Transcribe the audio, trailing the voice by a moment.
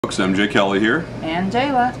Folks, I'm Jay Kelly here. And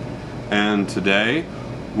Jayla. And today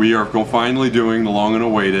we are finally doing the long and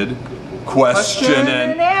awaited question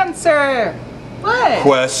and answer. What?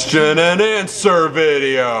 Question and answer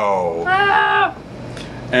video. Ah.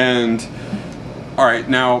 And alright,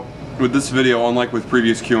 now with this video, unlike with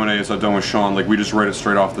previous Q&As I've done with Sean, like we just read it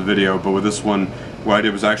straight off the video, but with this one, what I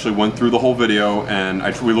did was actually went through the whole video and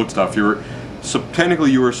we looked stuff. So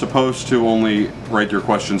technically you were supposed to only write your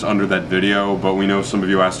questions under that video, but we know some of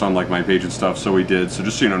you asked on like my page and stuff, so we did. So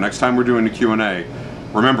just so you know, next time we're doing a Q&A,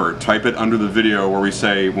 remember, type it under the video where we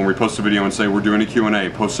say, when we post a video and say we're doing a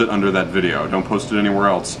Q&A, post it under that video. Don't post it anywhere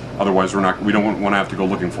else, otherwise we don't want to have to go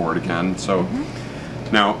looking for it again. So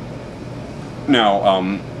now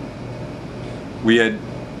we had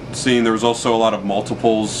seen there was also a lot of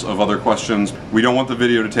multiples of other questions. We don't want the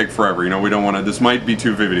video to take forever, you know, we don't want to, this might be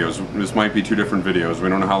two videos, this might be two different videos, we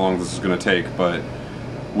don't know how long this is going to take, but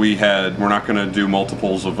we're not going to do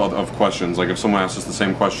multiples of questions. Like if someone asks us the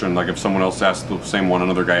same question, like if someone else asked the same one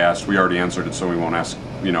another guy asked, we already answered it, so we won't ask,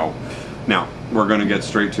 you know. Now, we're going to get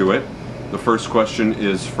straight to it. The first question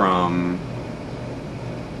is from,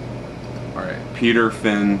 alright, Peter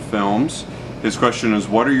Finn Films. His question is,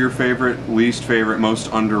 what are your favorite, least favorite,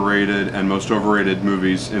 most underrated, and most overrated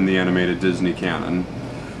movies in the animated Disney canon?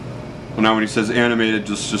 Well, now when he says animated,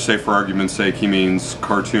 just say for argument's sake, he means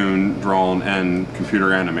cartoon, drawn, and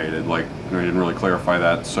computer animated. Like, I didn't really clarify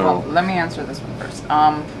that, so... Well, let me answer this one first.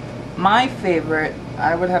 My favorite,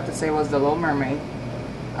 I would have to say, was The Little Mermaid.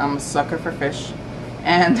 I'm a sucker for fish.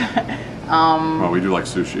 And, well, we do like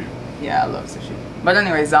sushi. Yeah, I love sushi. But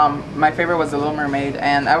anyways, my favorite was The Little Mermaid,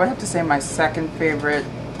 and I would have to say my second favorite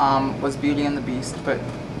was Beauty and the Beast, but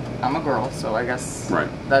I'm a girl, so I guess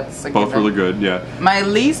that's a both given. really good, yeah. My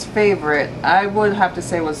least favorite, I would have to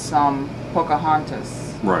say, was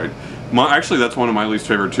Pocahontas. Right. Actually, that's one of my least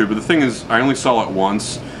favorite too, but the thing is, I only saw it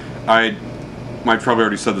once. I probably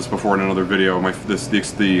already said this before in another video,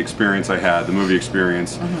 the experience I had, the movie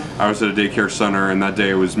experience. I was at a daycare center, and that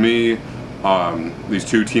day it was me, these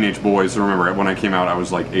two teenage boys. I remember when I came out, I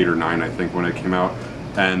was like 8 or 9, I think, when it came out,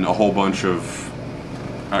 and a whole bunch of,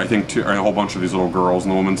 a whole bunch of these little girls,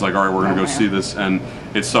 and the woman's like, all right, we're gonna go see this, and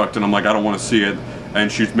it sucked, and I'm like, I don't want to see it,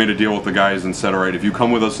 and she made a deal with the guys and said, all right, if you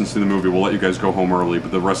come with us and see the movie, we'll let you guys go home early, but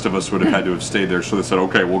the rest of us would have had to have stayed there, so they said,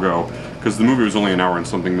 okay, we'll go, because the movie was only an hour and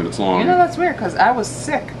something minutes long. You know, that's weird, because I was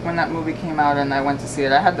sick when that movie came out, and I went to see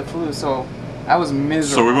it. I had the flu, so I was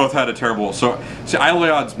miserable. So we both had a terrible... So, see, I lay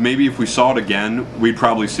odds, maybe if we saw it again, we'd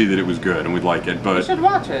probably see that it was good and we'd like it, but... You should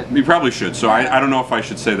watch it. We probably should, so I don't know if I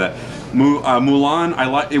should say that.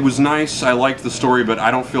 Mulan, it was nice, I liked the story, but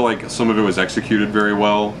I don't feel like some of it was executed very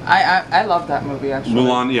well. I loved that movie, actually.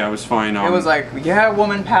 Mulan, yeah, it was fine. It was like, yeah,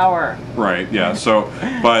 woman power. Right, yeah, so,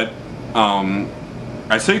 but...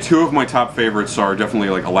 I'd say two of my top favorites are definitely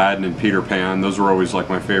like Aladdin and Peter Pan. Those were always like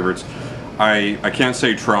my favorites. I can't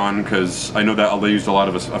say Tron because I know that they used a lot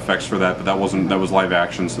of effects for that, but that was live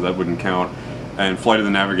action, so that wouldn't count. And Flight of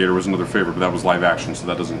the Navigator was another favorite, but that was live action, so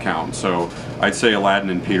that doesn't count. So I'd say Aladdin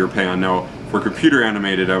and Peter Pan. Now, for computer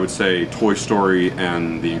animated, I would say Toy Story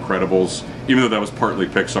and The Incredibles. Even though that was partly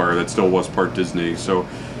Pixar, that still was part Disney. So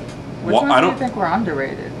which ones do you think were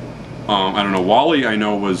underrated? I don't know. WALL-E, I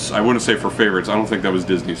know was, I wouldn't say for favorites. I don't think that was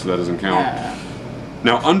Disney, so that doesn't count. Yeah.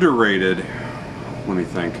 Now, underrated, let me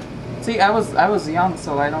think. See, I was young,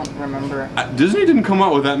 so I don't remember. Disney didn't come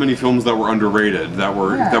out with that many films that were underrated, that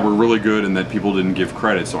were really good and that people didn't give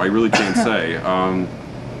credit, so I really can't say.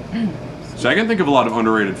 So I can think of a lot of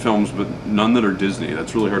underrated films, but none that are Disney.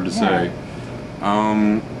 That's really hard to say.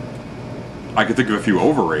 I could think of a few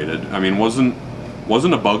overrated. I mean, wasn't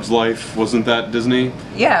A Bug's Life, wasn't that Disney?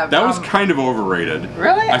 Yeah. That was kind of overrated.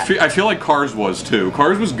 Really? I feel like Cars was too.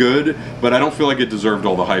 Cars was good, but I don't feel like it deserved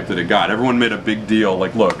all the hype that it got. Everyone made a big deal,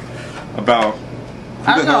 like, look, about...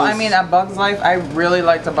 I don't know, I mean, A Bug's Life, I really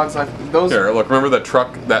liked A Bug's Life. Here, look, remember that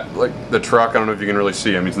truck, the truck, I don't know if you can really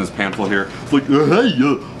see him, he's in this pamphlet here. It's like, hey,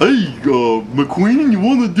 McQueen, you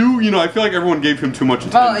wanna do, you know, I feel like everyone gave him too much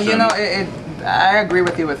attention. Well, you know, I agree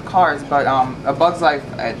with you with Cars, but A Bug's Life,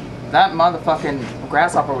 that motherfucking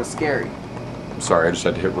grasshopper was scary. Sorry, I just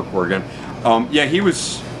had to hit record again. Yeah, he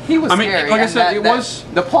was scary. Like I said,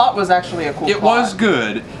 the plot was actually a cool plot. It was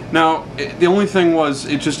good. Now, the only thing was,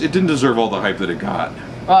 it didn't deserve all the hype that it got.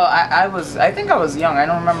 Well, I think I was young. I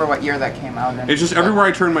don't remember what year that came out in. It's just everywhere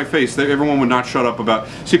I turned my face, everyone would not shut up about...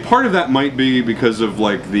 See, part of that might be because of,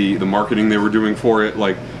 like, the marketing they were doing for it.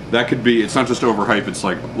 Like, that could be... It's not just overhype. It's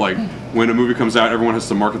like when a movie comes out, everyone has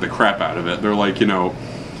to market the crap out of it. They're like, you know,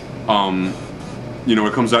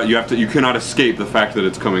 it comes out, you cannot escape the fact that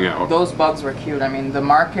it's coming out. Those bugs were cute. I mean, the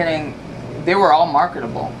marketing they were all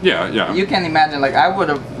marketable. Yeah, yeah. You can imagine, like, I would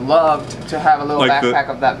have loved to have a little like backpack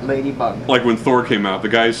of that ladybug. Like when Thor came out, the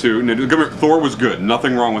guys who Thor was good,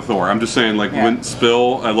 nothing wrong with Thor. I'm just saying, like when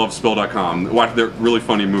Spill, I love Spill.com. Watch their really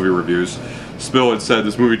funny movie reviews. Spill had said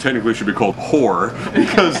this movie technically should be called Whore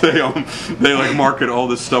because they like market all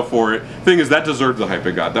this stuff for it. Thing is, that deserved the hype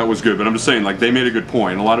it got. That was good, but I'm just saying, like, they made a good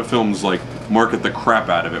point. A lot of films like market the crap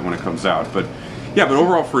out of it when it comes out, but yeah. But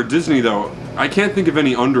overall, for Disney though, I can't think of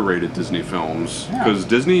any underrated Disney films because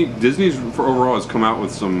Disney's for overall has come out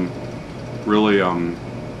with some really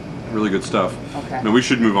really good stuff. Okay. Now we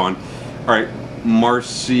should move on. All right,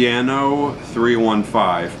 Marciano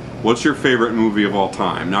 315. What's your favorite movie of all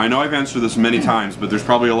time? Now, I know I've answered this many times, but there's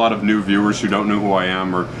probably a lot of new viewers who don't know who I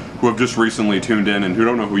am or who have just recently tuned in and who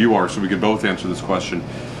don't know who you are, so we could both answer this question.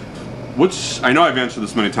 I know I've answered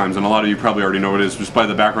this many times, and a lot of you probably already know what it is. Just by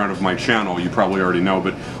the background of my channel, you probably already know,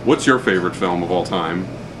 but what's your favorite film of all time?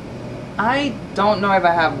 I don't know if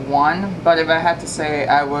I have one, but if I had to say,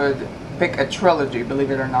 I would pick a trilogy,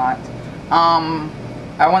 believe it or not.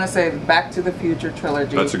 I want to say Back to the Future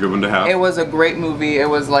trilogy. That's a good one to have. It was a great movie. It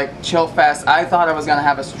was like chill fest. I thought I was going to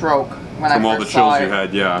have a stroke when I first saw it. From all the chills you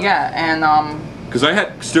had, yeah. Yeah, and because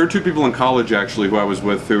there were two people in college actually who I was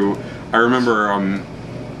with who I remember.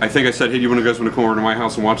 I think I said, hey, do you guys want to come over to my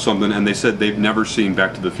house and watch something? And they said they've never seen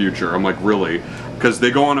Back to the Future. I'm like, really? Because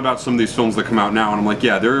they go on about some of these films that come out now, and I'm like,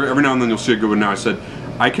 yeah, every now and then you'll see a good one. Now I said,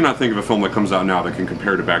 I cannot think of a film that comes out now that can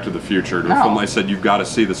compare to Back to the Future. To a film I said, you've got to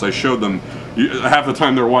see this. I showed them, half the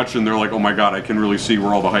time they're watching, they're like, oh my god, I can really see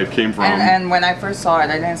where all the hype came from. And when I first saw it,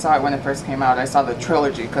 I didn't saw it when it first came out. I saw the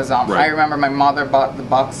trilogy because I remember my mother bought the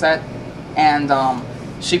box set, and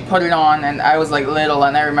she put it on, and I was like little,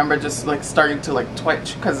 and I remember just like starting to like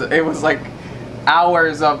twitch because it was like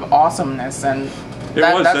hours of awesomeness. And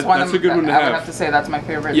that's a good one to have. I would have to say that's my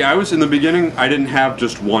favorite. Yeah, I was in the beginning. I didn't have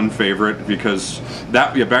just one favorite because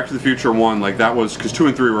Back to the Future 1, like that was because 2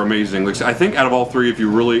 and 3 were amazing. Like I think out of all three,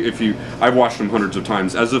 I've watched them hundreds of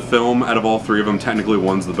times. As a film, out of all three of them, technically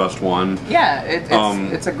one's the best one. Yeah,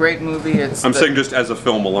 it's a great movie. I'm saying just as a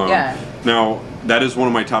film alone. Yeah. Now that is one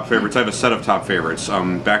of my top favorites. I have a set of top favorites.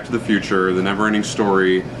 Back to the Future, The Never-Ending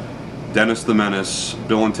Story, Dennis the Menace,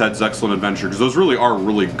 Bill and Ted's Excellent Adventure, because those really are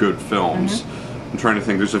really good films. I'm trying to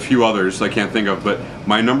think. There's a few others I can't think of, but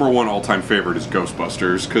my number one all-time favorite is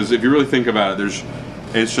Ghostbusters. Because if you really think about it,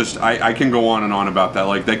 it's just I can go on and on about that.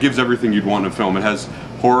 Like that gives everything you'd want in a film. It has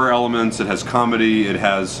horror elements. It has comedy. It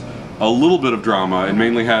has a little bit of drama. It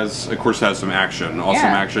mainly has, of course, has some action, awesome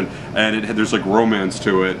action, and there's like romance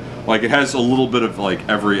to it. Like it has a little bit of like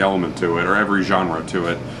every element to it or every genre to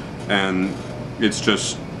it, and it's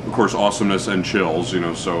just, of course, awesomeness and chills.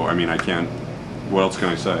 So I mean, I can't. What else can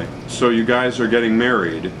I say? So you guys are getting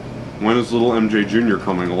married. When is little MJ Jr.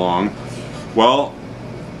 coming along? Well,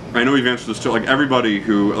 I know we've answered this too. Like everybody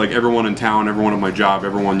everyone in town, everyone at my job,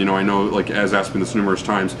 everyone, I know, like, has asked me this numerous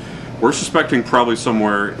times. We're suspecting probably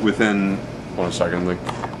somewhere within, hold on a second,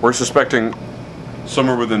 we're suspecting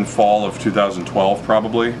somewhere within fall of 2012,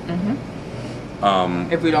 probably.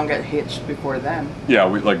 If we don't get hitched before then. Yeah,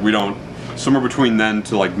 we don't, somewhere between then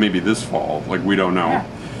to like maybe this fall, like we don't know. Yeah.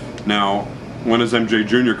 Now, when is MJ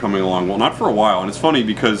Jr. coming along? Well, not for a while, and it's funny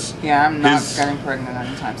because I'm not getting pregnant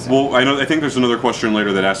anytime soon. Well, I think there's another question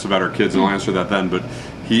later that asks about our kids, and I'll answer that then. But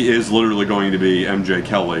he is literally going to be MJ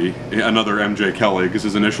Kelly, another MJ Kelly, because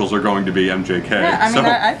his initials are going to be MJK. Yeah, I mean,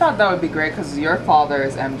 I thought that would be great because your father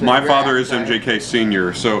is MJ. My father is MJK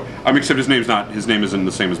Senior, so except his name isn't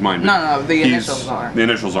the same as mine. No, the initials are. The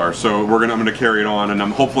initials are. So I'm going to carry it on, and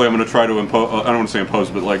hopefully I'm going to try to impose. I don't want to say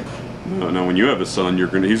impose, but like. No, when you have a son,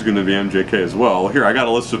 he's going to be MJK as well. Here, I got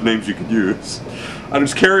a list of names you could use. I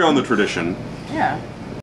just carry on the tradition. Yeah.